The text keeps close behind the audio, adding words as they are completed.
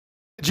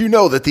Did you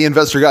know that the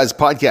Investor Guys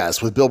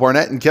podcast with Bill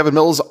Barnett and Kevin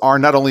Mills are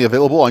not only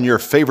available on your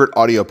favorite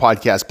audio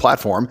podcast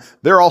platform,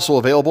 they're also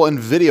available in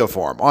video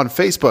form on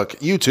Facebook,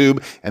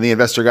 YouTube, and the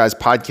Investor Guys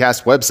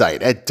podcast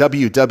website at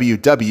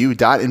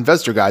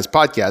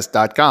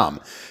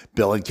www.investorguyspodcast.com.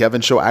 Bill and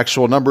Kevin show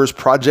actual numbers,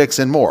 projects,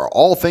 and more.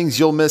 All things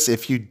you'll miss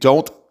if you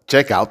don't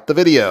check out the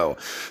video.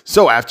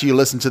 So after you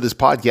listen to this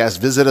podcast,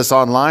 visit us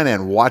online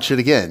and watch it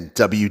again,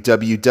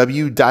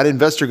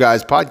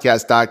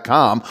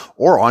 www.investorguyspodcast.com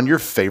or on your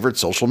favorite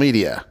social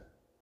media.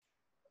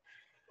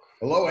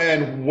 Hello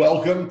and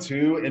welcome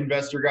to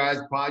Investor Guys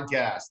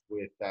podcast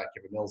with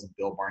Kevin Mills and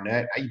Bill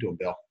Barnett. How you doing,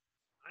 Bill?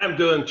 I'm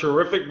doing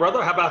terrific,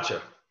 brother. How about you?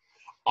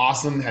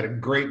 Awesome. Had a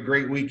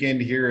great weekend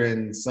here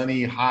in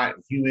sunny, hot,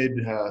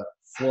 humid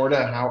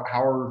Florida. How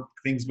are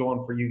things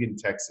going for you in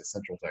Texas,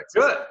 Central Texas?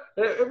 Good.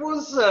 It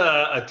was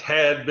a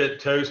tad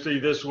bit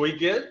toasty this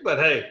weekend, but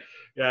hey,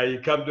 yeah, you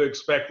come to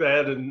expect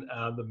that in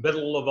the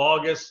middle of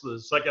August, the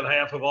second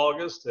half of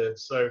August. And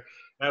so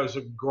that was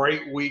a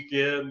great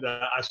weekend.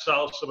 I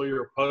saw some of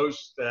your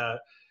posts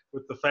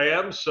with the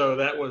fam, so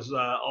that was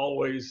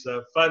always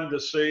fun to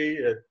see.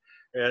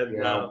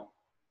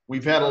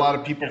 We've had a lot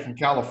of people from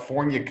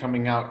California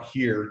coming out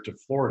here to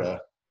Florida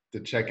to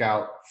check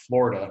out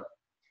Florida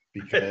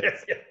because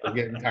we're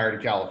getting tired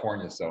of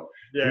California. So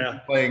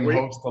we're playing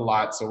host a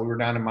lot. So we were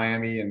down in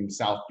Miami and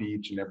South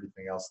Beach and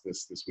everything else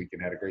this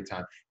weekend. Had a great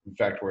time. In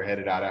fact, we're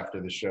headed out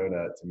after the show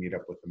to meet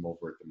up with them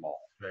over at the mall.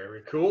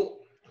 Very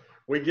cool.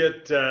 We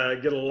get a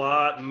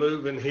lot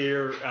moving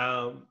here.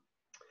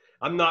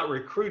 I'm not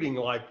recruiting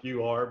like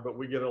you are, but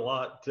we get a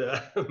lot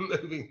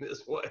moving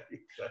this way.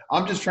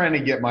 I'm just trying to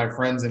get my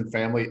friends and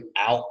family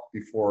out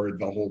before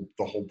the whole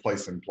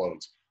place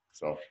implodes.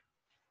 So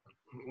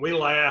we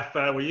laugh.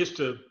 We used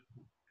to,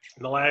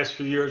 in the last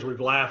few years,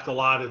 we've laughed a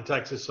lot in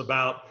Texas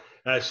about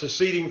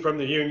seceding from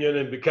the Union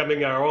and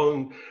becoming our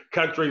own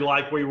country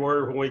like we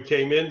were when we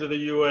came into the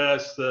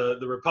U.S., the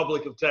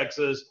Republic of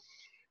Texas.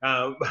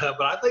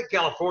 But I think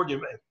California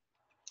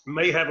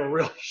may have a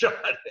real shot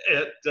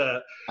at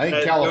I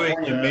think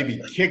California may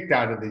be kicked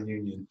out of the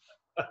Union.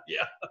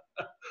 Yeah.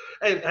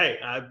 And hey,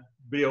 I'd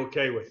be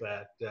okay with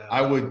that.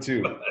 I would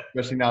too,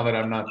 especially now that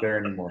I'm not there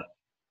anymore.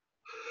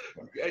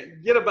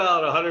 Get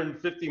about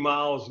 150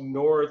 miles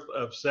north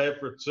of San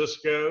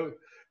Francisco,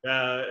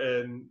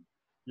 and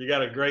you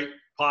got a great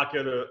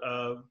pocket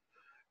of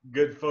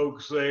good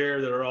folks there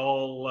that are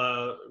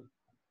all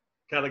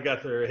kind of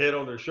got their head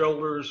on their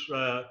shoulders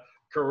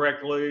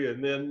correctly.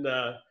 And then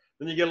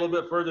you get a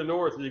little bit further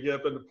north and you get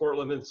up into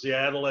Portland and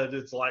Seattle, and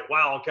it's like,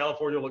 wow,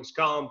 California looks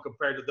calm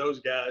compared to those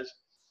guys.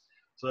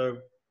 So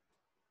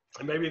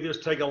maybe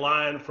just take a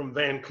line from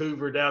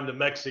Vancouver down to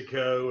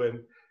Mexico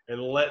and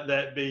let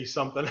that be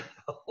something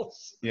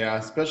else. Yeah,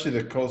 especially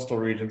the coastal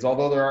regions,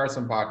 although there are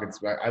some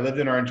pockets. I lived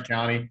in Orange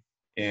County,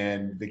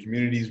 and the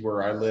communities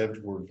where I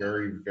lived were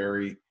very,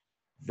 very,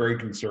 very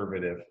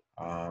conservative,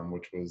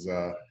 which was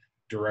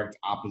direct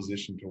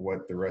opposition to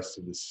what the rest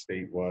of the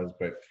state was.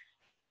 But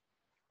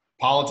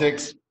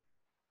politics,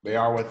 they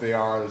are what they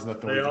are. There's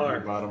nothing we can do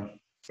about them.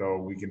 So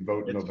we can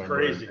vote in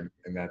November, and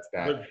that's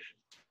that.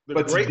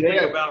 The great thing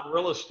about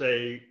real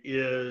estate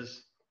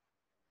is,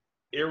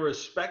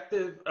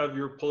 irrespective of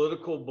your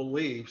political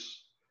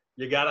beliefs,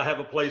 you got to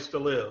have a place to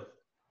live.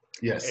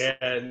 Yes.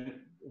 And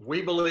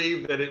we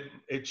believe that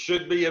it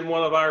should be in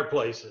one of our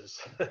places.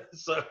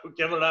 So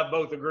Kevin and I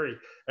both agree.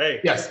 Hey.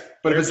 Yes,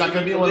 but if it's not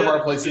going to be in one of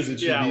our places, it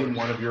should be in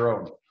one of your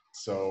own.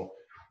 So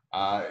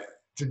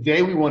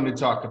today we wanted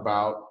to talk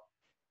about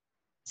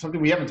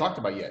something we haven't talked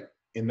about yet,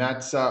 and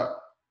that's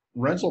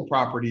rental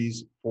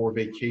properties for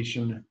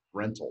vacation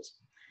rentals.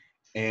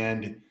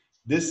 And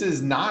this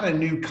is not a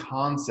new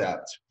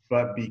concept,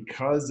 but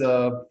because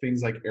of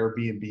things like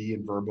Airbnb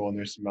and Vrbo, and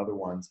there's some other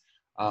ones,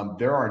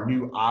 there are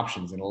new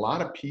options. And a lot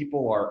of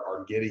people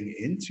are getting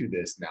into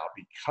this now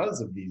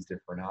because of these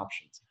different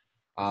options.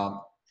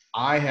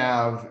 I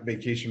have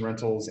vacation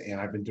rentals,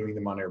 and I've been doing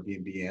them on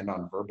Airbnb and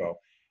on Vrbo.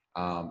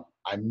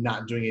 I'm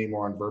not doing any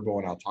more on Vrbo,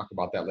 and I'll talk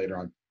about that later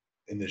on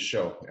in this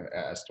show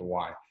as to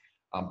why.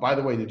 By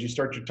the way, did you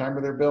start your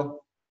timer there,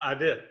 Bill? I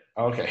did.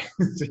 Okay.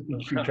 So you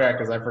keep track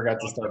because I forgot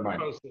to start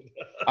mine.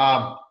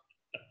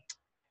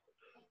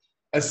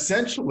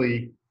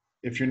 Essentially,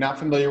 if you're not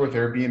familiar with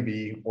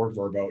Airbnb or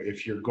Vrbo,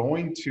 if you're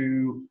going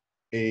to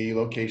a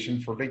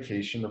location for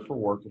vacation or for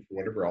work or for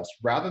whatever else,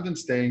 rather than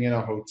staying in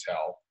a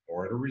hotel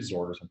or at a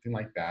resort or something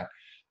like that,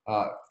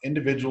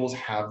 individuals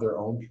have their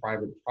own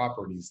private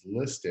properties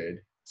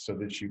listed so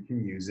that you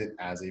can use it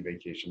as a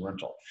vacation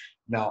rental.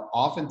 Now,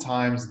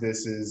 oftentimes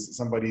this is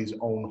somebody's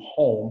own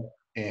home,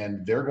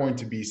 and they're going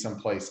to be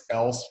someplace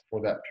else for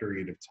that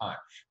period of time.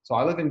 So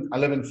I live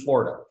in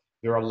Florida.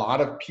 There are a lot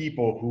of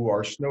people who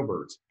are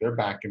snowbirds. They're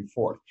back and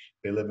forth.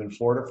 They live in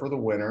Florida for the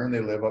winter, and they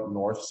live up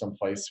north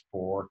someplace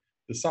for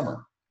the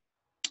summer.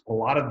 A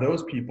lot of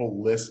those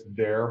people list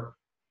their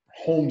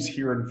homes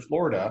here in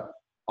Florida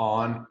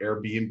on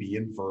Airbnb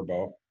and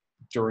Vrbo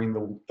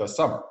during the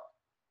summer.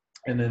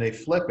 And then they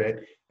flip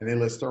it and they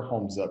list their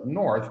homes up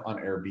north on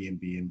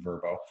Airbnb and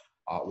Vrbo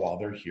while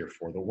they're here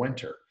for the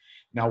winter.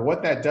 Now,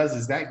 what that does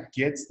is that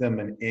gets them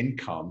an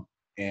income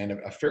and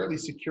a fairly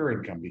secure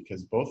income,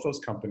 because both those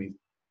companies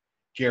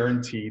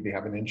guarantee, they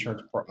have an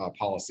insurance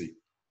policy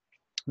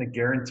that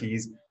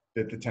guarantees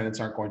that the tenants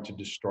aren't going to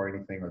destroy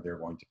anything or they're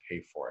going to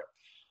pay for it.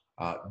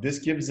 This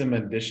gives them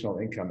additional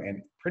income,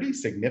 and pretty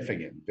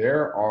significant.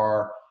 There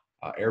are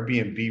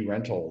Airbnb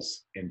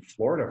rentals in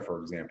Florida,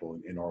 for example,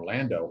 in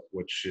Orlando,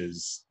 which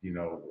is,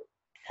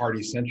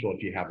 party central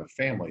if you have a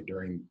family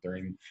during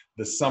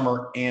the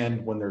summer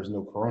and when there's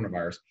no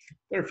coronavirus.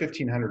 They're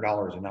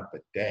 $1,500 and up a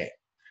day.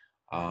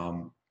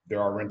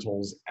 There are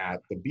rentals at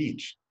the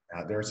beach.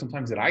 There are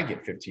sometimes that I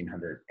get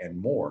 $1,500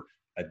 and more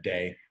a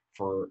day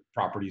for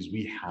properties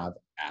we have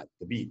at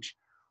the beach.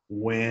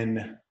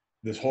 When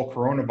this whole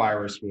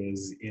coronavirus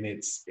was in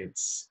its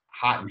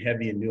hot and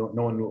heavy and no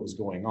one knew what was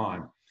going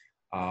on,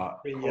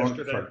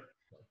 yesterday,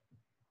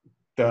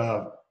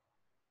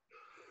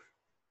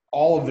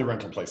 all of the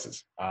rental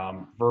places,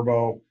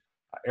 Vrbo,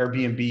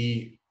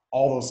 Airbnb,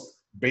 all those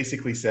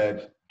basically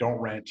said, don't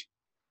rent,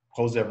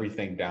 close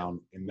everything down.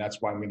 And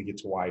that's why I'm going to get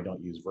to why I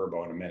don't use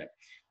Vrbo in a minute.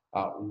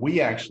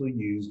 We actually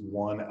used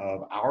one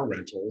of our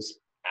rentals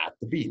at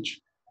the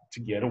beach to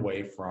get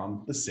away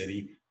from the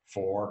city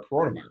for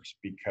coronavirus,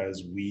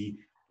 because we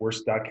were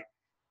stuck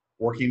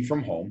working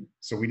from home.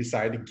 So we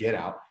decided to get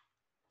out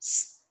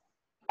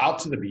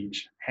to the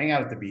beach, hang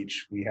out at the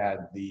beach. We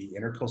had the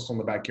Intercoastal in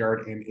the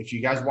backyard. And if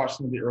you guys watched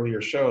some of the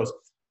earlier shows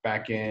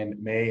back in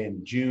May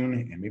and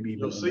June, and maybe even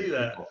you'll see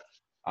that.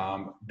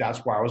 That's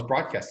where I was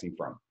broadcasting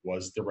from,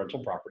 was the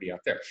rental property out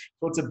there.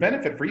 So it's a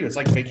benefit for you. It's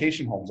like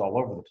vacation homes all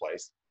over the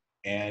place.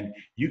 And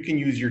you can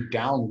use your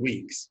down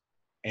weeks,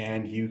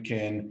 and you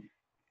can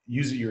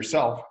use it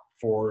yourself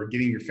for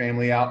getting your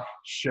family out,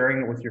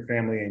 sharing it with your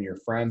family and your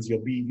friends.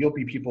 You'll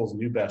be people's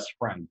new best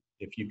friend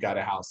if you've got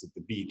a house at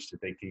the beach that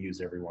they can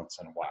use every once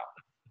in a while.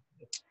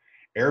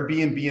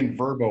 Airbnb and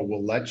Vrbo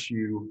will let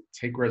you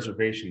take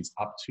reservations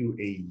up to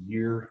a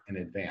year in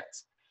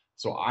advance.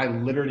 So I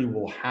literally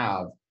will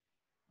have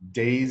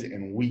days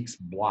and weeks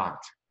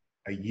blocked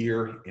a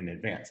year in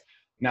advance.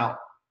 Now,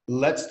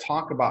 let's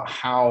talk about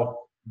how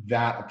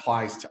that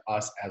applies to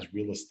us as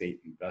real estate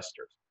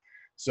investors.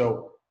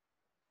 So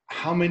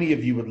how many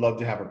of you would love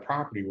to have a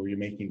property where you're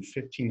making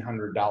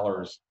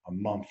 $1,500 a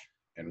month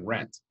in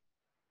rent?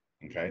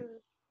 Okay.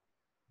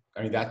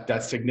 I mean,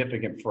 that's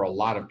significant for a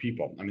lot of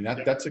people. I mean,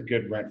 that's a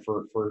good rent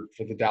for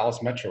the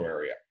Dallas metro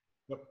area.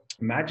 Yep.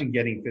 Imagine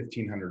getting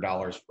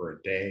 $1,500 for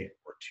a day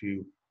or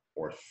two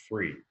or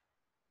three,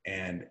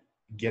 and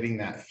getting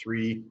that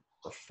 3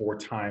 or 4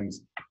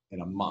 times in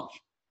a month.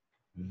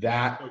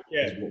 That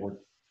is what we're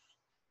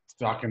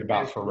talking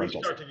about for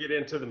rentals. We start to get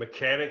into the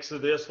mechanics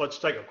of this. Let's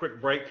take a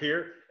quick break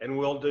here, and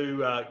we'll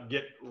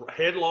get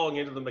headlong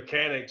into the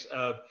mechanics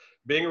of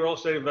being a real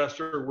estate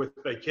investor with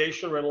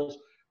vacation rentals.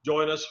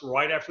 Join us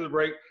right after the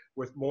break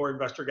with more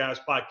Investor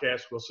Guys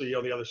podcast. We'll see you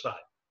on the other side.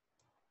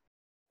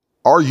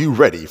 Are you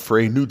ready for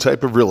a new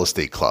type of real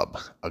estate club?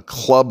 A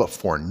club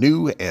for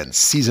new and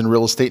seasoned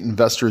real estate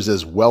investors,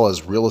 as well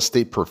as real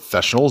estate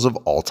professionals of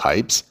all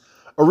types?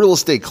 A real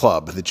estate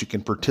club that you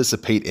can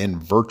participate in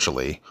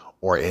virtually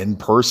or in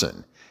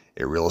person.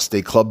 A real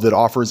estate club that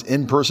offers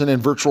in-person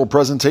and virtual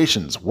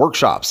presentations,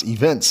 workshops,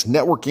 events,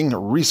 networking,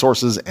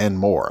 resources, and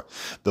more.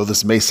 Though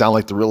this may sound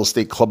like the real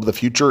estate club of the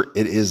future,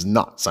 it is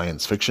not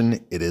science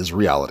fiction, it is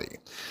reality.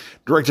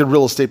 Directed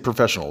Real Estate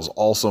Professionals,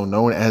 also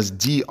known as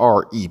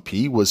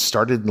DREP, was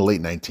started in the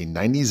late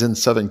 1990s in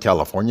Southern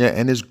California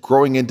and is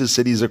growing into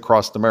cities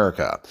across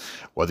America.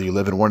 Whether you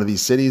live in one of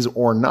these cities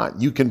or not,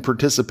 you can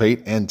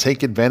participate and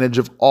take advantage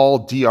of all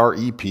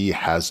DREP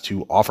has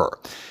to offer.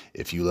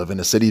 If you live in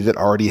a city that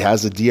already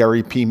has a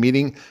DREP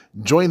meeting,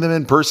 join them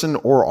in person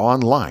or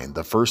online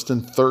the first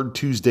and third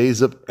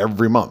Tuesdays of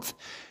every month.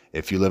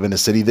 If you live in a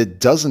city that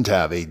doesn't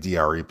have a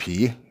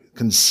DREP,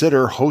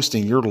 consider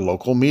hosting your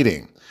local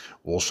meeting.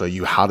 We'll show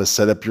you how to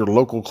set up your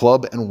local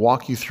club and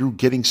walk you through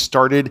getting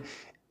started,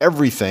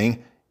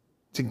 everything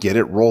to get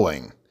it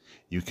rolling.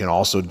 You can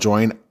also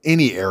join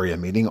any area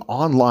meeting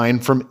online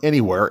from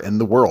anywhere in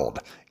the world.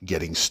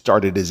 Getting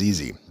started is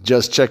easy.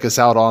 Just check us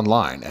out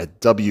online at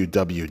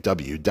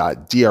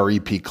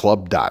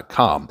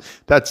www.drepclub.com.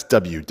 That's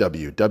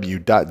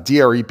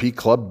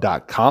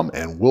www.drepclub.com,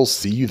 and we'll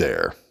see you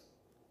there.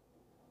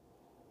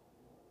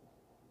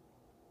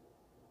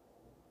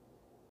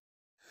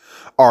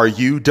 Are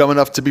you dumb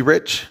enough to be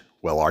rich?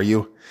 Well, are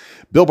you?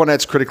 Bill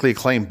Barnett's critically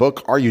acclaimed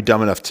book, Are You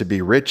Dumb Enough to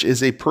Be Rich?,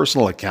 is a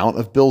personal account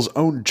of Bill's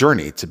own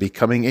journey to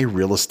becoming a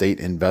real estate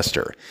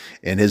investor.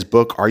 In his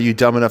book, Are You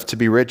Dumb Enough to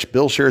Be Rich?,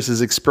 Bill shares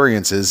his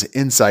experiences,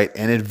 insight,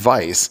 and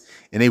advice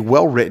in a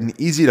well-written,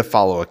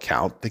 easy-to-follow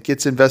account that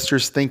gets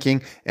investors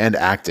thinking and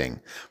acting.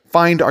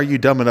 Find Are You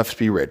Dumb Enough to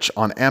Be Rich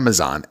on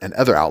Amazon and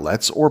other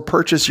outlets, or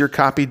purchase your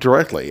copy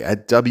directly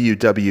at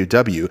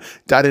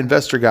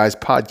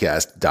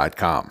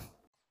www.investorguyspodcast.com.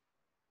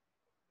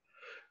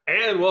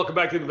 And welcome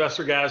back to the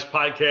Investor Guys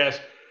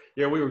podcast.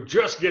 We were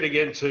just getting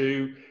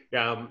into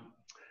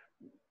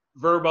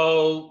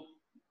Vrbo,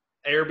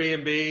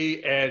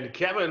 Airbnb, and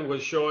Kevin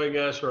was showing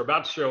us, or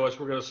about to show us,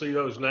 we're going to see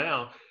those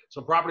now,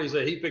 some properties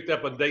that he picked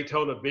up in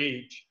Daytona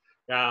Beach.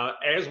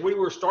 As we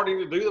were starting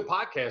to do the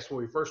podcast,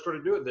 when we first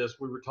started doing this,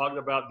 we were talking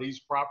about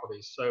these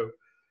properties. So,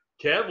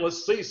 Kev,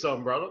 let's see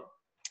some, brother.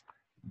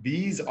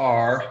 These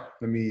are,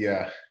 let me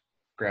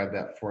grab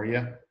that for you.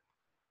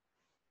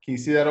 Can you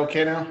see that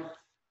okay now?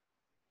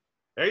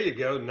 There you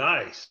go.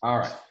 Nice. All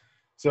right.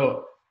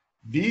 So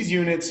these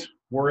units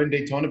were in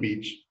Daytona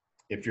Beach.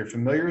 If you're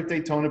familiar with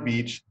Daytona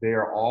Beach, they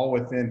are all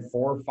within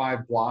 4 or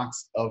 5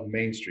 blocks of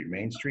Main Street.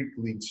 Main Street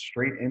leads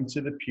straight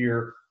into the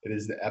pier. It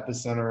is the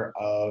epicenter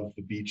of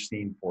the beach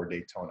scene for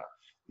Daytona.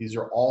 These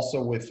are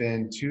also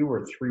within 2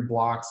 or 3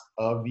 blocks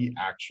of the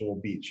actual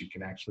beach. You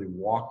can actually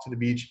walk to the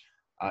beach.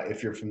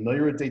 If you're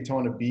familiar with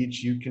Daytona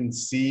Beach, you can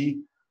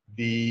see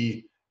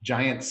the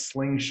giant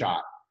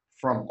slingshot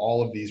from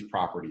all of these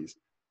properties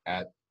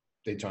at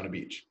Daytona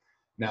Beach.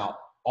 Now,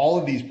 all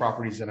of these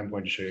properties that I'm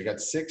going to show you, I got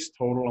 6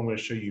 total. I'm going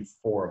to show you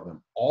 4 of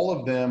them. All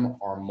of them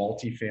are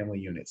multifamily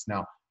units.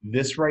 Now,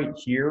 this right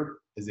here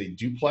is a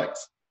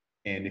duplex.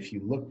 And if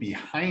you look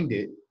behind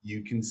it,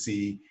 you can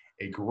see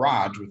a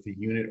garage with a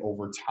unit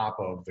over top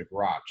of the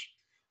garage.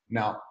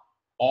 Now,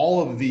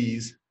 all of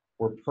these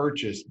were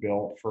purchased,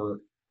 Bill, for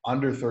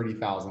under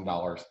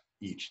 $30,000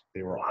 each.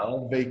 They were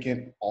all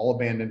vacant, all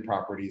abandoned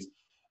properties.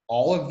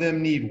 All of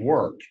them need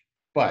work,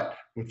 but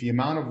with the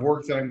amount of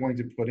work that I'm going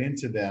to put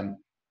into them,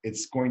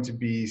 it's going to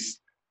be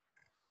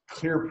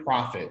clear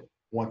profit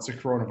once the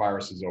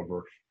coronavirus is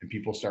over and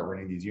people start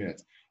renting these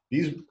units.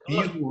 These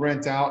will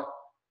rent out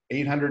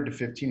 $800 to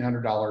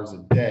 $1,500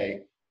 a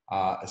day,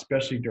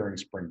 especially during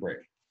spring break.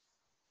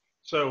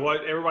 So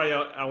what everybody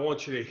I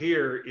want you to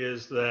hear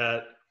is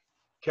that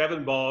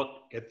Kevin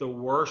bought at the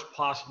worst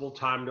possible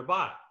time to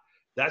buy.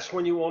 That's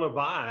when you want to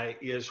buy,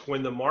 is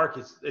when the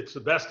market's, it's the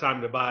best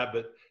time to buy,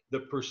 but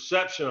the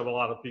perception of a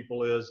lot of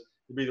people is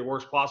to be the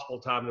worst possible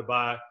time to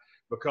buy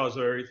because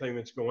of everything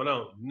that's going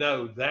on.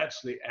 No,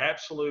 that's the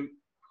absolute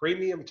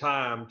premium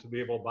time to be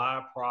able to buy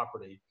a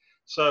property.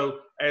 So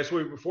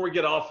before we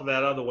get off of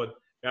that other one,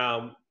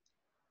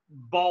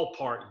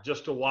 ballpark,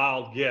 just a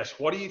wild guess.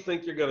 What do you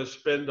think you're going to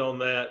spend on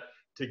that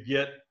to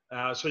get,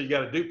 so you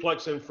got a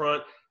duplex in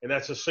front, and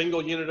that's a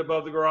single unit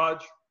above the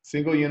garage?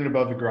 Single unit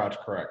above the garage,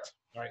 correct.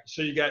 All right,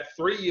 so you got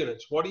 3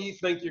 units. What do you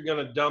think you're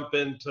going to dump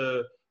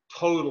into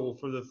total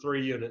for the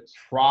 3 units?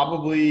 I'm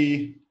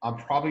probably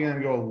going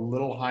to go a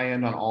little high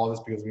end on all of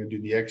this because I'm going to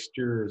do the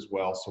exterior as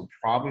well. So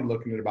probably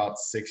looking at about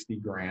 60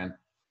 grand.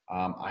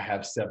 I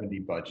have 70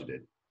 budgeted.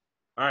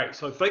 All right,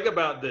 so think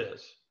about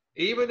this.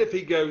 Even if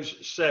he goes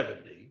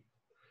 70,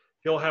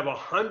 he'll have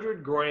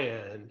 100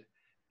 grand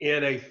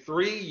in a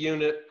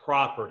 3-unit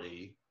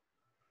property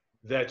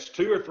that's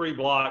 2 or 3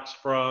 blocks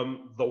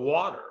from the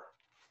water.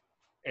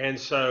 And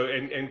so,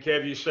 and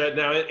Kev, you said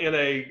now in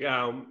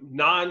a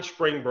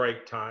non-spring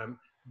break time,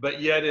 but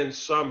yet in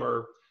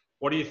summer,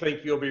 what do you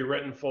think you'll be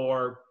renting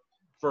for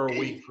a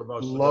week for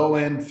most of them? Low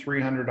end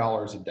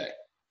 $300 a day.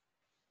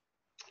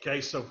 Okay,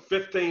 so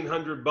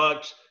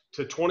 $1,500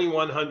 to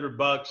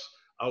 $2,100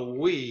 a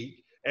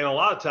week. And a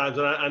lot of times,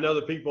 and I know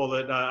the people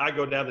that I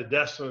go down to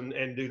Destin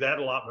and do that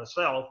a lot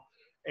myself,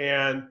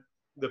 and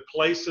the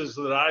places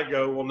that I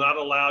go will not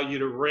allow you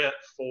to rent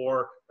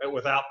for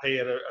without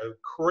paying a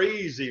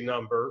crazy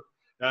number.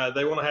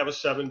 They want to have a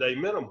 7-day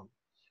minimum.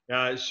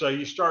 So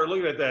you start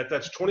looking at that.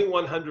 That's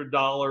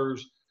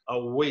 $2,100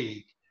 a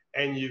week,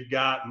 and you've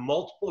got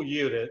multiple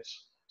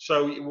units.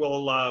 So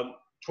will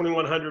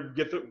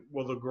 2,100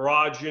 will the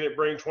garage unit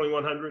bring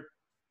 2,100?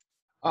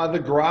 The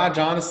garage,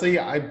 honestly,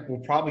 I will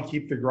probably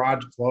keep the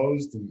garage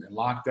closed and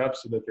locked up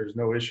so that there's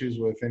no issues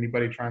with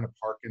anybody trying to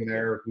park in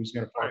there, or who's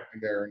going to park in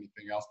there, or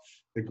anything else.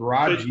 The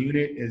garage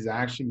unit is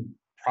actually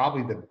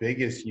probably the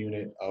biggest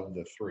unit of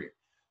the 3.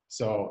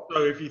 So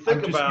if you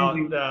think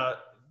about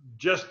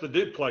just the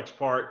duplex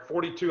part,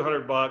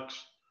 $4,200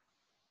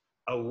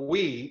 a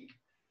week,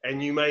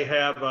 and you may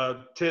have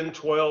a 10,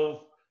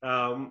 12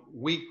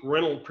 week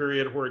rental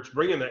period where it's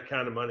bringing that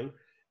kind of money.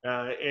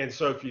 And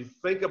so if you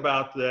think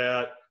about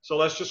that, so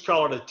let's just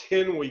call it a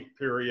 10-week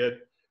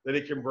period that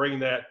it can bring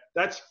that.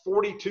 That's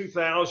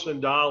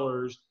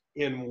 $42,000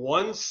 in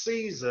one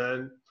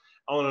season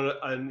on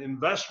an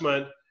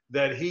investment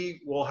that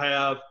he will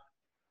have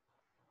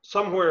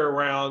somewhere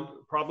around,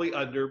 probably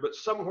under, but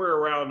somewhere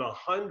around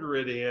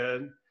 100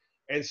 in.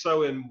 And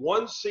so in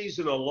one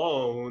season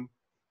alone,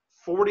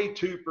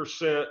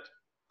 42%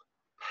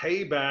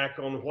 payback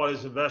on what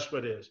his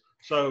investment is.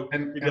 So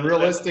and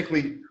realistic,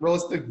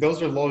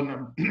 those are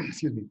low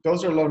excuse me,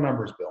 those are low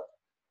numbers, Bill.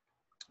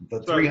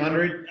 The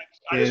 300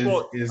 is a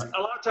lot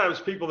of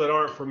times people that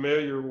aren't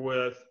familiar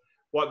with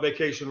what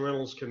vacation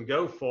rentals can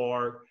go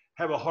for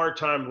have a hard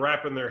time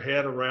wrapping their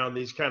head around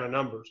these kind of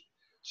numbers.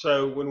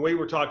 So when we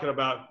were talking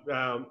about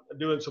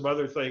doing some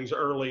other things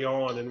early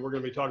on, and we're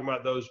going to be talking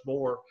about those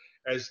more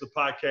as the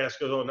podcast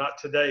goes on, not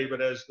today,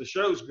 but as the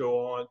shows go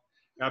on,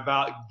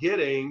 about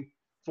getting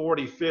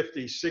 40,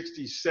 50,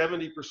 60,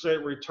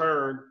 70%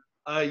 return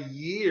a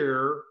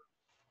year,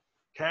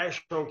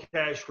 cash on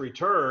cash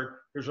return.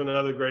 Here's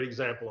another great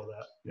example of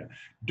that. Yeah.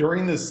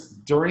 During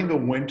the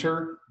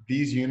winter,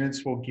 these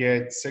units will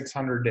get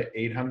 600 to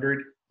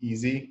 800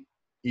 easy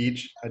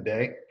each a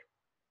day.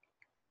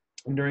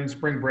 And during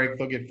spring break,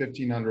 they'll get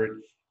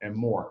 1,500 and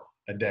more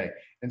a day.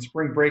 And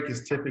spring break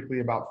is typically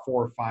about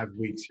 4 or 5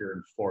 weeks here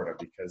in Florida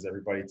because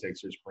everybody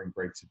takes their spring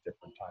breaks at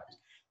different times.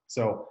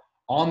 So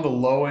on the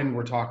low end,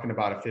 we're talking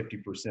about a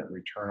 50%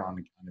 return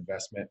on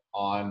investment.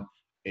 On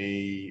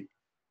a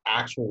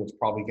actual what's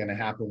probably going to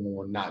happen when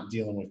we're not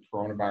dealing with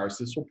coronavirus,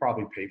 this will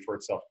probably pay for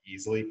itself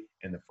easily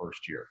in the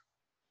first year.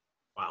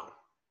 Wow.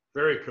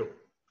 Very cool.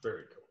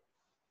 Very cool.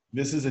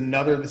 This is a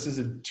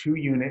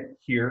 2-unit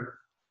here.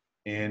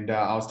 And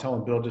I was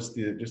telling Bill just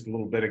a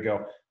little bit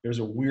ago, there's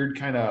a weird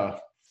kind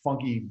of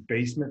funky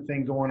basement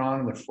thing going on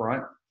in the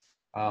front.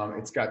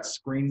 It's got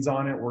screens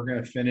on it. We're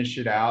going to finish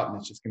it out, and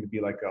it's just going to be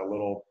like a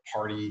little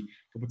party.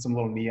 We'll put some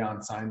little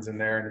neon signs in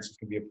there, and it's just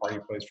going to be a party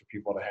place for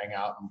people to hang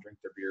out and drink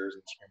their beers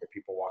and swing at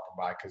people walking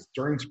by. Because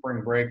during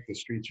spring break, the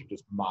streets are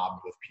just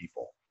mobbed with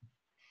people.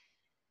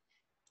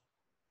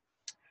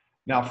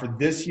 Now, for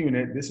this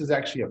unit, this is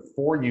actually a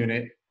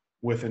 4-unit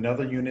with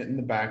another unit in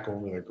the back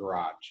over the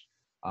garage.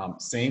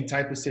 Same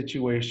type of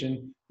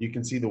situation. You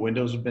can see the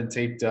windows have been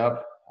taped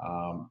up.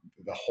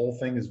 The whole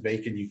thing is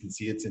vacant. You can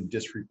see it's in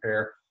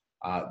disrepair.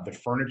 The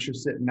furniture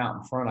sitting out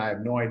in front, I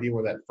have no idea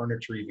where that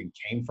furniture even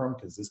came from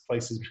because this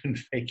place has been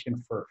vacant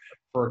for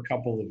a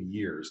couple of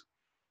years.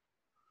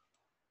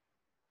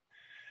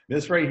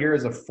 This right here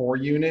is a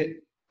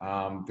 4-unit.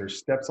 There's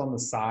steps on the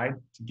side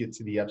to get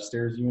to the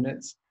upstairs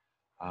units.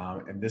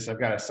 And this,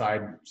 I've got a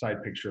side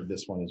picture of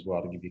this one as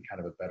well to give you kind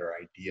of a better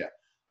idea.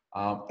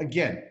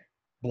 Again,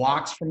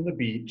 blocks from the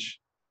beach,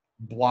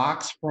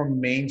 blocks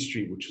from Main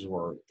Street, which is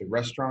where the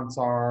restaurants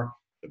are,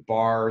 the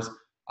bars.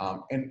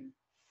 And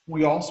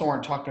we also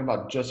aren't talking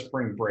about just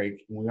spring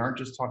break. We aren't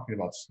just talking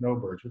about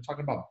snowbirds. We're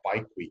talking about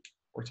bike week.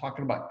 We're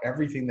talking about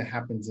everything that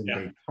happens in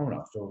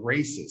Daytona, the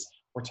races.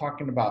 We're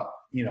talking about,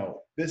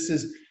 this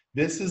is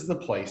the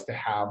place to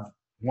have,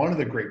 one of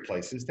the great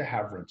places to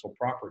have rental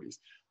properties.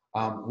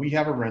 We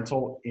have a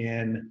rental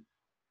in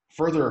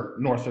further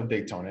north of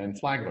Daytona in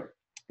Flagler.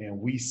 And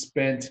we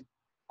spent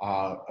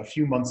a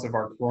few months of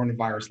our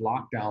coronavirus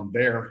lockdown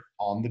there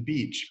on the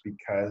beach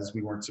because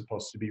we weren't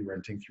supposed to be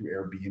renting through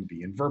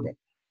Airbnb in Verbo.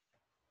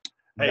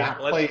 Hey,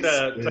 let's take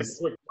a quick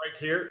break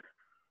here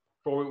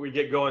before we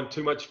get going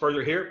too much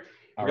further here.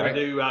 We're going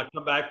to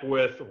come back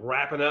with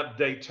wrapping up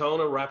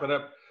Daytona, wrapping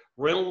up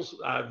rentals,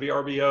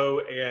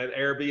 VRBO, and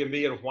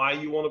Airbnb, and why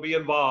you want to be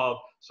involved.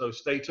 So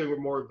stay tuned with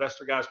more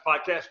Investor Guys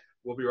podcast.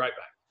 We'll be right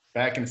back.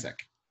 Back in a sec.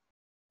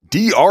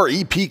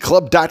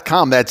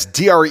 DREPclub.com. That's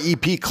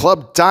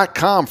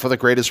DREPclub.com for the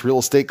greatest real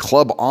estate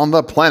club on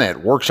the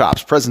planet.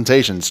 Workshops,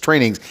 presentations,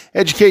 trainings,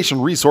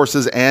 education,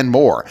 resources, and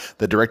more.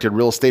 The Directed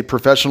Real Estate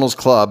Professionals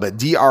Club at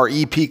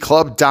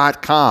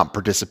DREPclub.com.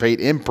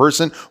 Participate in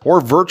person or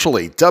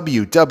virtually.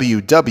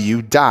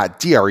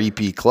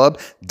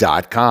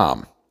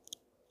 www.DREPclub.com.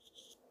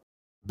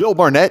 Bill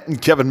Barnett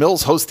and Kevin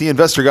Mills host the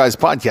Investor Guys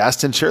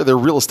podcast and share their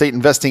real estate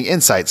investing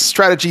insights,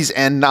 strategies,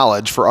 and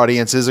knowledge for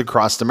audiences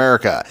across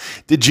America.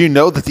 Did you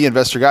know that the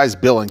Investor Guys,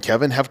 Bill and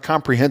Kevin, have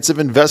comprehensive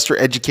investor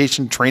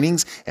education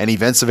trainings and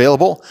events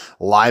available?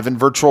 Live and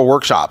virtual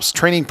workshops,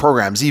 training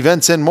programs,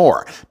 events, and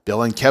more.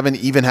 Bill and Kevin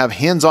even have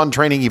hands-on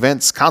training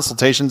events,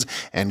 consultations,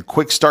 and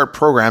quick start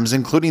programs,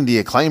 including the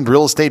acclaimed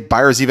real estate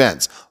buyers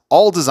events,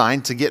 all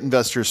designed to get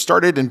investors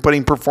started in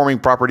putting performing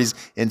properties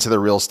into their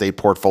real estate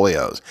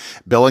portfolios.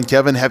 Bill and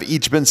Kevin have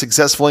each been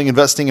successfully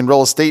investing in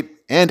real estate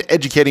and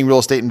educating real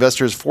estate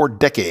investors for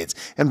decades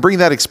and bring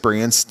that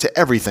experience to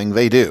everything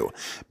they do.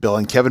 Bill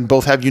and Kevin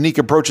both have unique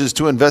approaches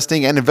to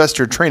investing and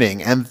investor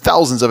training, and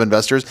thousands of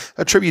investors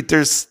attribute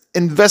their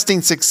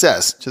investing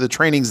success to the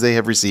trainings they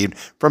have received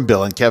from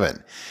Bill and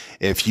Kevin.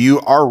 If you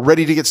are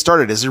ready to get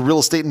started as a real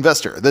estate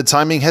investor, the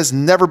timing has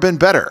never been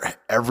better.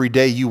 Every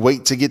day you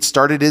wait to get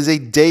started is a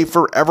day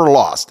forever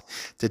lost.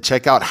 To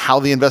check out how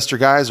the Investor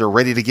Guys are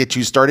ready to get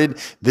you started,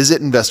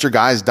 visit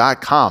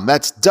investorguys.com.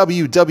 That's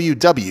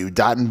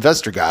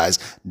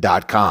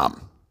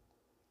www.investorguys.com.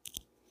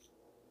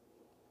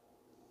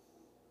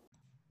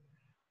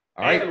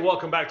 All right. And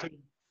welcome back to.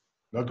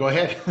 No, go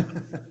ahead.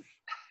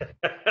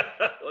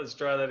 Let's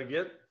try that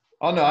again.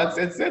 Oh no,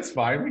 it's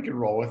fine. We can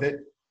roll with it.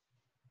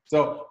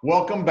 So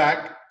welcome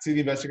back to the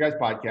Investor Guys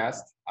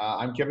podcast.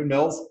 I'm Kevin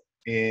Mills,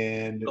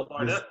 and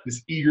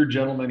this eager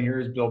gentleman here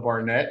is Bill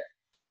Barnett.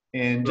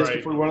 And just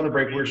before we went on the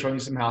break, we were showing you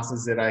some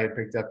houses that I had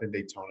picked up in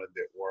Daytona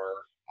that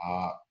were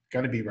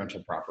going to be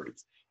rental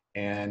properties.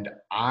 And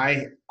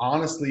I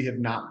honestly have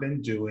not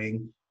been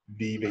doing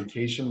the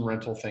vacation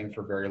rental thing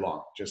for very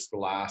long, just the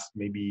last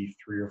maybe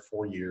 3 or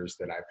 4 years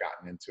that I've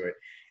gotten into it.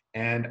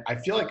 And I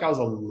feel like I was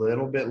a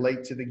little bit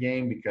late to the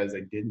game because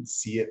I didn't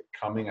see it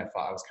coming. I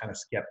thought I was kind of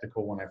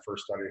skeptical when I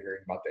first started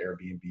hearing about the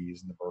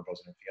Airbnbs and the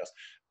Verbos and everything else.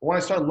 But when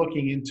I started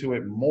looking into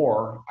it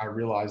more, I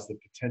realized the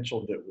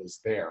potential that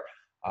was there,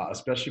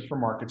 especially for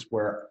markets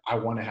where I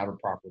want to have a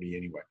property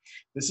anyway.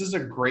 This is a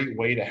great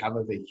way to have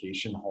a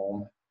vacation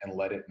home and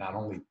let it not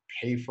only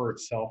pay for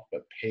itself,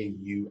 but pay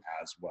you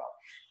as well.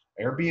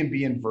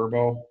 Airbnb and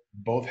Verbo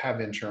both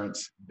have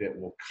insurance that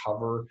will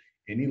cover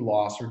any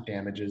loss or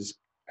damages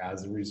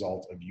as a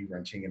result of you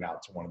renting it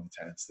out to one of the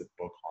tenants that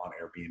book on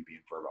Airbnb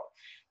and Vrbo.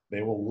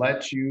 They will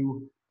let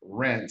you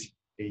rent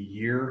a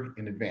year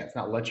in advance.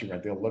 Not let you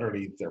rent, they'll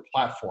literally, their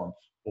platform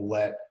will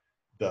let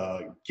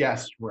the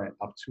guests rent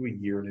up to a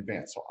year in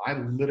advance. So I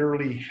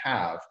literally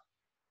have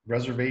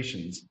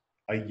reservations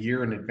a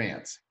year in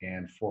advance.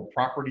 And for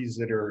properties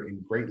that are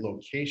in great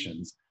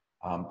locations,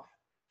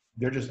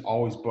 they're just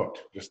always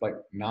booked, just like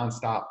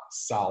nonstop,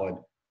 solid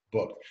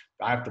booked.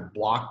 I have to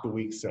block the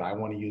weeks that I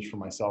want to use for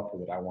myself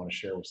or that I want to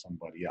share with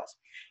somebody else.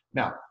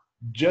 Now,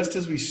 just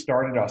as we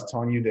started, I was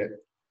telling you that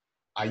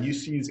I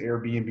used to use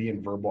Airbnb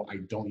and Vrbo. I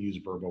don't use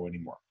Vrbo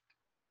anymore.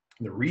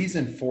 The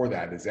reason for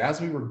that is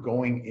as we were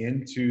going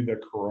into the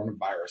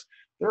coronavirus,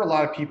 there are a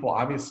lot of people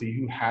obviously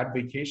who had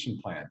vacation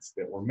plans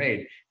that were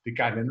made that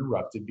got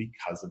interrupted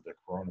because of the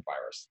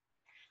coronavirus.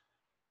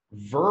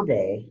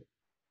 Vrbo,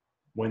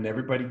 when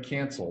everybody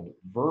canceled,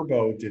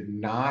 Vrbo did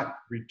not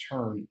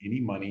return any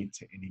money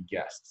to any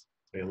guests.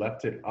 They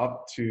left it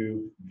up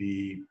to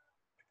the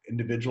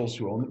individuals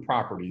who own the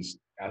properties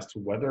as to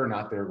whether or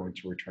not they're going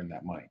to return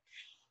that money.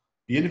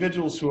 The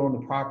individuals who own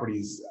the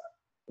properties,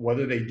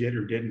 whether they did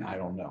or didn't, I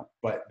don't know,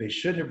 but they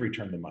should have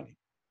returned the money.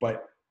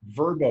 But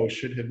Vrbo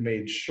should have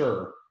made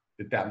sure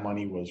that that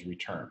money was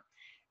returned.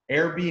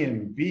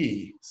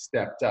 Airbnb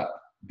stepped up.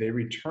 They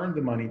returned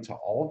the money to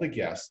all the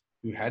guests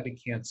who had to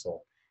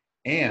cancel,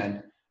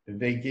 and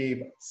they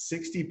gave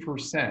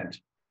 60%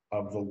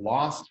 of the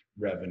lost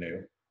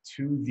revenue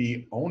to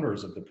the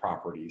owners of the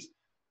properties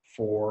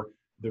for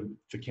the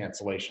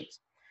cancellations.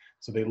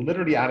 So they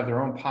literally out of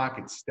their own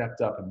pockets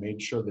stepped up and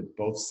made sure that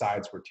both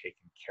sides were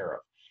taken care of.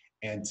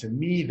 And to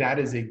me, that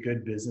is a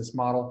good business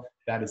model.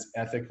 That is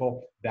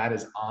ethical. That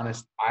is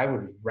honest. I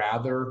would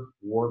rather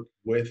work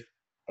with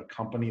a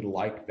company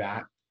like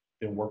that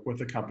than work with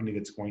a company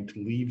that's going to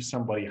leave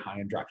somebody high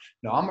and dry.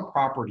 Now, I'm a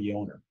property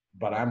owner,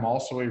 but I'm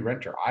also a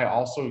renter. I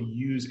also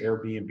use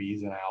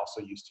Airbnbs and I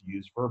also used to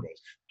use Vrbos,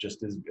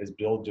 just as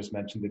Bill just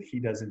mentioned that he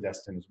does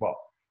invest in as well.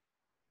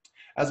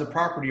 As a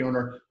property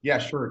owner, yeah,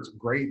 sure, it's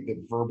great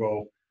that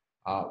Vrbo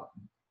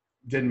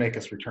didn't make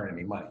us return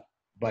any money.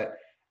 But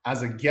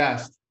as a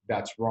guest,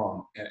 that's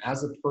wrong. And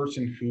as a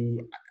person who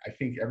I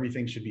think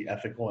everything should be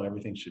ethical and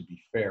everything should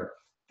be fair,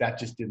 that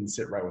just didn't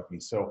sit right with me.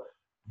 So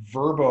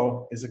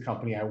Vrbo is a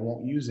company I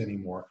won't use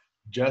anymore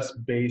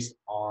just based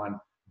on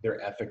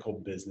their ethical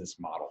business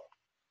model.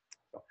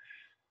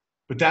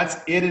 But that's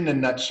it in a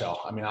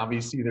nutshell. I mean,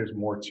 obviously there's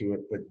more to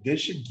it, but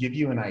this should give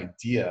you an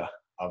idea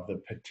of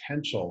the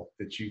potential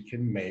that you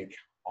can make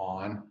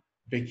on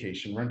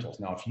vacation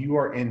rentals. Now, if you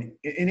are in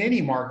any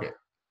market,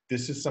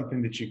 this is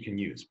something that you can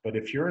use. But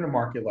if you're in a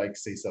market like,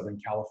 say, Southern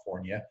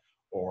California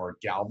or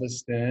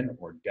Galveston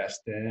or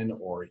Destin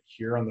or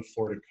here on the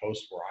Florida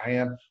coast where I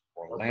am,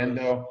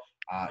 Orlando,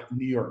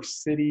 New York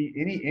City,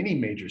 any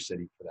major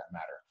city for that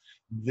matter,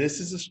 this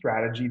is a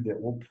strategy that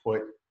will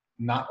put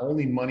not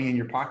only money in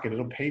your pocket,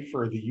 it'll pay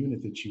for the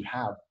unit that you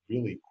have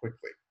really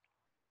quickly.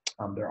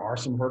 There are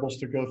some hurdles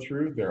to go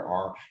through.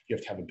 You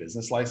have to have a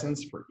business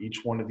license for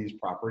each one of these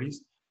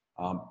properties,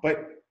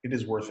 but it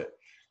is worth it.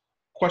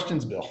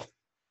 Questions, Bill?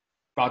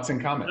 Thoughts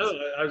and comments? No,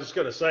 I was just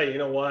going to say, you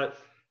know what?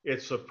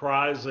 It's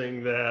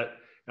surprising that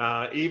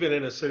even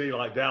in a city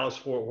like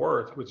Dallas-Fort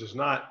Worth, which is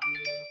not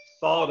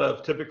thought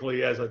of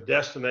typically as a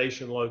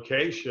destination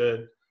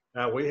location,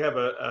 we have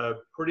a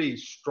pretty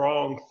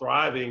strong,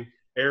 thriving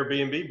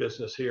Airbnb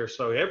business here.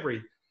 So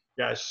every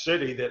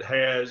city that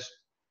has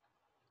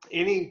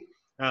any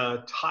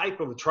type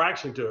of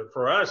attraction to it,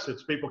 for us,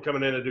 it's people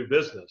coming in to do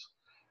business.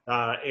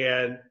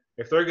 And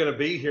if they're going to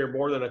be here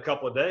more than a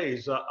couple of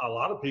days, a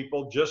lot of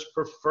people just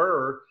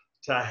prefer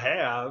to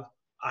have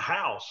a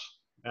house.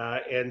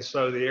 And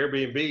so the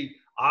Airbnb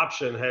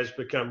option has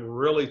become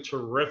really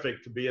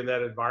terrific to be in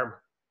that environment.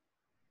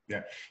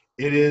 Yeah,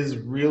 it is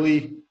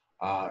really,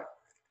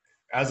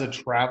 as a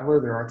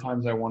traveler, there are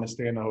times I want to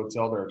stay in a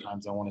hotel. There are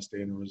times I want to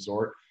stay in a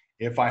resort.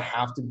 If I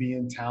have to be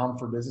in town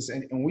for business,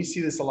 and we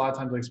see this a lot of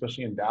times, like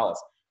especially in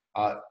Dallas,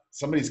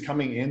 somebody's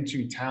coming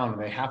into town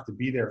and they have to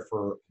be there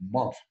for a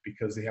month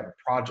because they have a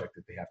project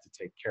that they have to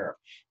take care of.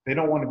 They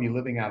don't want to be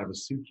living out of a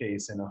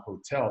suitcase in a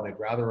hotel. They'd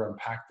rather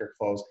unpack their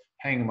clothes,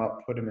 hang them up,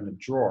 put them in a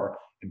drawer,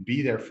 and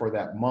be there for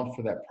that month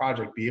for that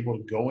project, be able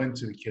to go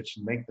into the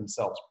kitchen, make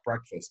themselves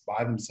breakfast,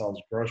 buy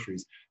themselves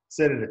groceries,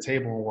 sit at a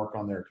table and work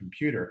on their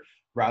computer,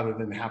 rather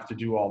than have to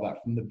do all that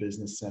from the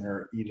business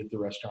center, eat at the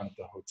restaurant at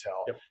the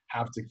hotel,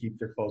 have to keep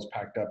their clothes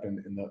packed up in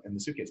the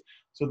suitcase.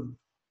 So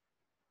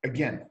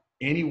again,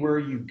 anywhere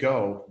you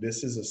go,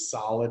 this is a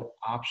solid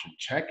option.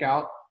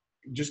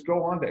 Just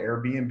go on to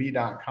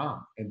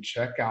Airbnb.com and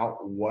check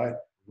out what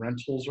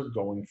rentals are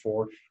going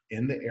for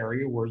in the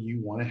area where you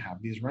want to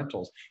have these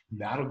rentals. And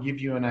that'll give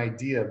you an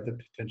idea of the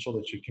potential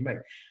that you can make.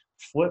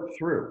 Flip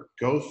through,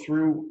 go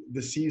through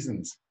the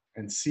seasons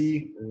and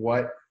see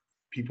what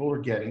people are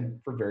getting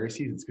for various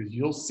seasons, because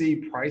you'll see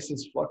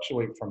prices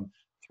fluctuate from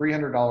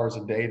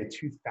 $300 a day to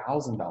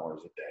 $2,000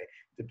 a day,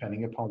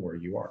 depending upon where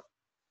you are.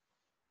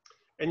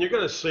 And you're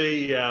going to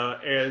see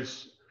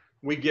as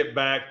we get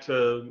back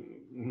to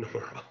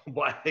normal.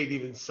 I hate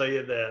even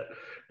saying that.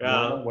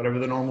 Normal, whatever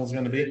the normal is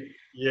going to be.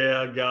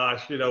 Yeah,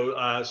 gosh,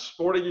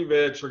 sporting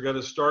events are going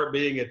to start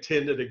being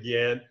attended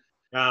again.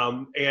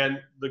 And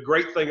the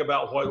great thing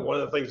about one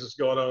of the things that's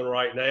going on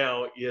right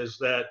now is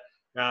that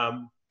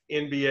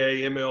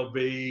NBA,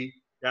 MLB,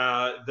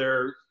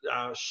 they're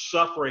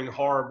suffering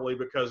horribly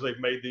because they've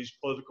made these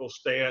political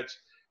stance.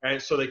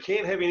 And so they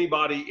can't have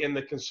anybody in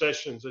the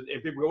concessions. And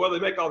people go, well, they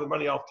make all their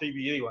money off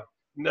TV anyway.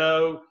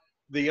 No,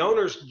 the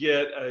owners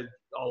get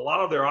a lot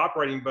of their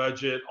operating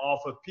budget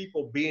off of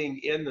people being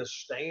in the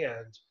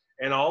stands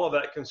and all of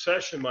that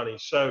concession money.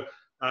 So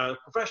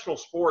professional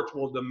sports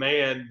will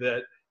demand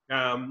that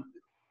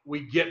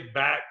we get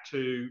back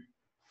to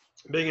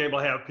being able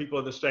to have people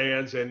in the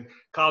stands, and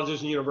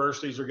colleges and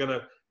universities are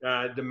going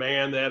to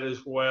demand that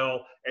as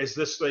well as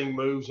this thing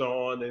moves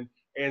on.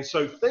 And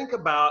so think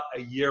about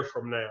a year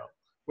from now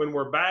when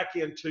we're back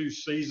into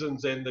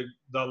seasons, and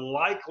the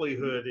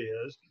likelihood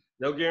is,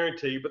 no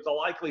guarantee, but the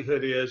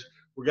likelihood is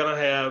we're going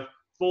to have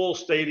full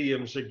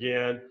stadiums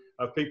again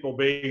of people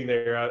being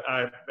there.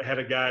 I had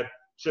a guy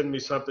send me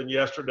something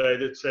yesterday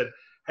that said,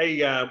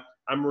 hey,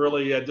 I'm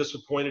really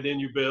disappointed in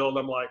you, Bill. And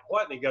I'm like,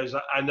 what? And he goes,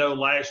 I know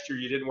last year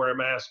you didn't wear a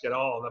mask at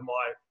all. And I'm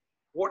like,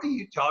 what are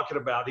you talking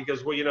about? He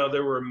goes, well,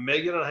 there were 1.5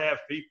 million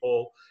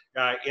people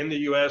in the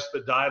U.S.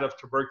 that died of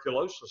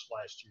tuberculosis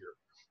last year.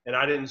 And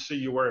I didn't see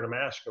you wearing a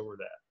mask over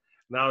that.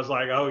 And I was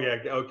like, oh, yeah,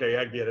 okay,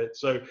 I get it.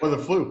 So or the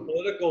flu.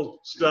 Political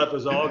stuff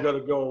is all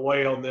going to go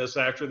away on this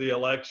after the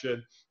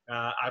election,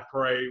 I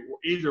pray,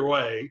 either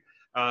way.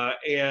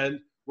 And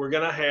we're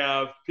going to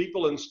have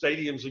people in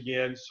stadiums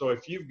again. So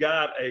if you've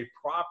got a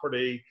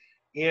property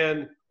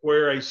in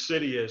where a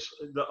city is,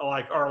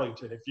 like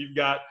Arlington, if you've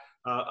got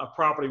a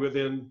property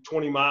within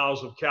 20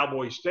 miles of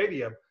Cowboy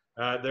Stadium,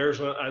 there's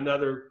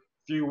another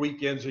few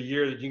weekends a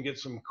year that you can get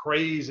some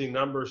crazy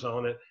numbers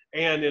on it.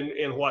 And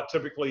in what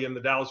typically in the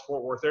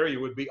Dallas-Fort Worth area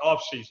would be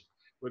off-season,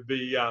 would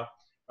be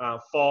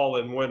fall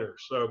and winter.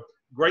 So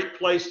great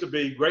place to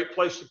be, great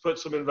place to put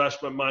some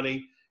investment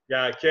money.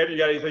 Kev, you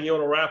got anything you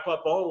want to wrap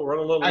up on? We'll run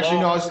a little Actually,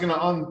 long. no, I was going to,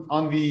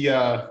 on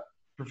the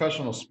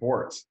professional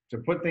sports, to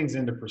put things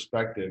into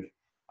perspective,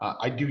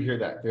 I do hear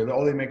that.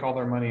 They make all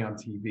their money on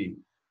TV.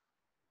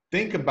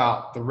 Think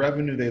about the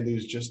revenue they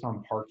lose just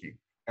on parking.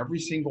 Every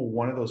single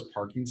one of those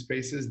parking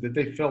spaces that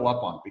they fill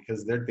up on,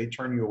 because they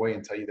turn you away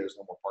and tell you there's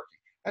no more parking.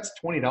 That's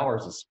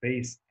 $20 a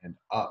space and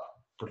up.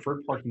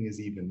 Preferred parking is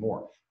even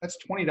more. That's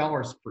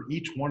 $20 for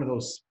each one of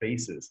those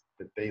spaces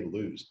that they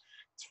lose.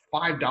 It's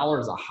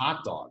 $5 a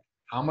hot dog.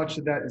 How much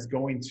of that is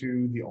going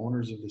to the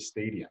owners of the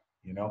stadium?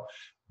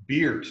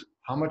 Beers,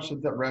 how much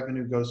of that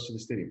revenue goes to the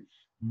stadium?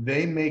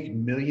 They make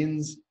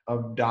millions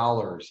of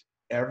dollars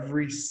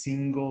every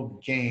single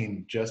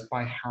game just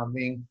by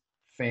having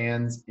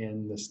fans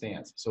in the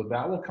stands. So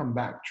that will come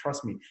back.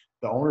 Trust me,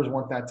 the owners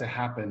want that to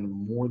happen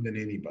more than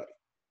anybody.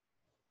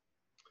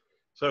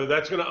 So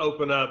that's going to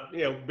open up,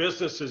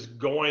 business is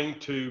going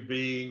to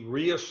be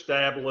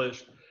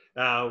reestablished.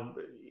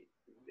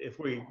 If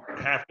we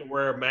have to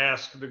wear a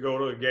mask to go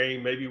to a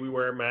game, maybe we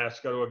wear a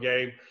mask to go to a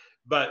game,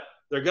 but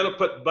they're going to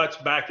put butts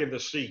back in the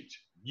seats.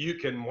 You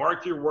can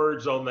mark your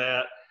words on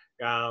that.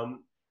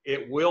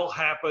 It will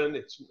happen.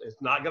 It's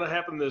not going to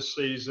happen this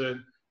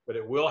season, but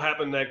it will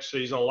happen next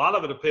season. A lot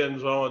of it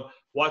depends on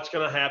what's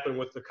going to happen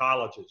with the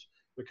colleges,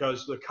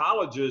 because the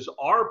colleges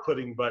are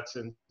putting butts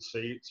in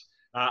seats.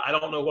 I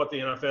don't know what the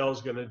NFL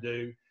is going to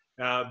do,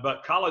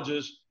 but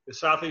colleges, the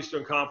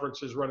Southeastern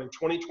Conference is running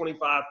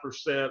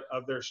 20-25%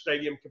 of their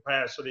stadium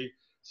capacity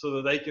so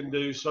that they can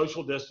do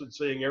social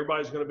distancing.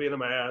 Everybody's going to be in a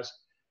mask,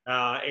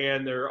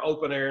 and they're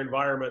open air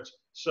environments.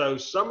 So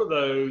some of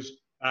those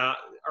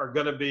are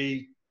going to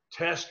be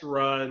test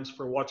runs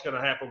for what's going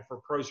to happen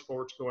for pro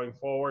sports going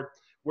forward.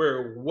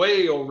 We're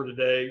way over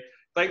today.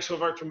 Thanks so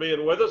much for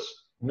being with us.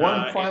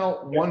 One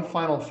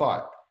final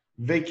thought.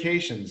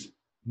 Vacations.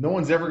 No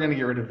one's ever going to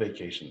get rid of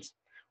vacations.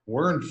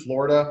 We're in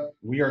Florida.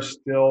 We are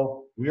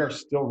still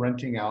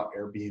renting out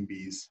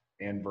Airbnbs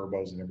and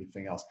Verbos and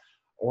everything else.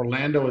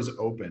 Orlando is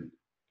open.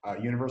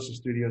 Universal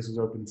Studios is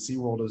open.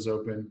 SeaWorld is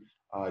open.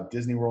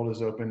 Disney World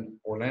is open.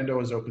 Orlando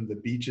is open. The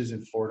beaches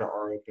in Florida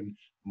are open.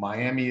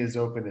 Miami is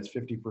open. It's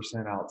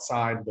 50%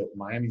 outside, but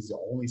Miami's the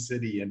only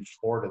city in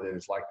Florida that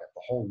is like that.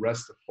 The whole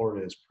rest of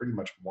Florida is pretty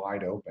much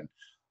wide open.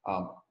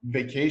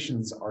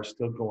 Vacations are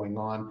still going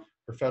on.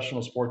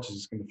 Professional sports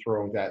is going to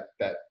throw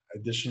that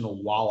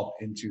additional wallop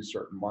into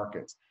certain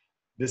markets.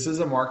 This is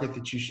a market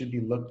that you should be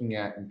looking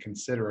at and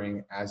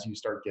considering as you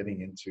start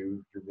getting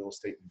into your real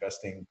estate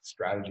investing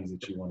strategies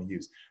that you want to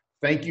use.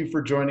 Thank you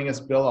for joining us,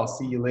 Bill. I'll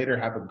see you later.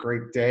 Have a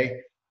great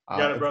day.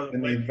 Got it, brother.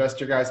 In the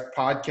Investor Guys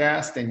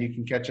podcast, and you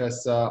can catch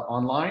us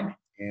online,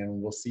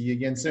 and we'll see you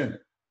again soon.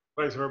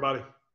 Thanks, everybody.